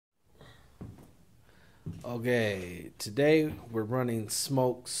Okay, today we're running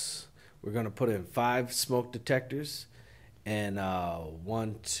smokes. We're gonna put in 5 smoke detectors and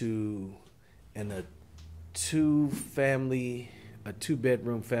one, two, and a two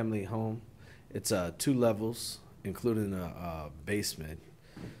bedroom family home. It's 2 levels, including a basement.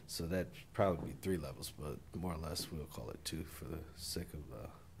 So that'd probably be 3 levels, but more or less we'll call it 2 for the sake of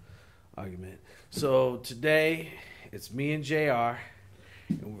argument. So today it's me and JR.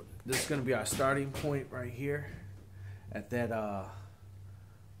 And this is going to be our starting point right here at that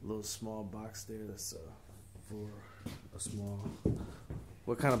little small box there. That's for a small.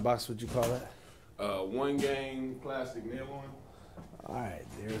 What kind of box would you call that? 1 gang plastic nail on. All right,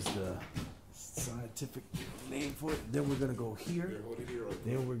 there's the scientific name for it. Then we're going to go here.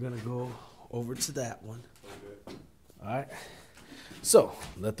 Then we're going to go over to that one. Okay. All right. So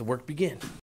let the work begin.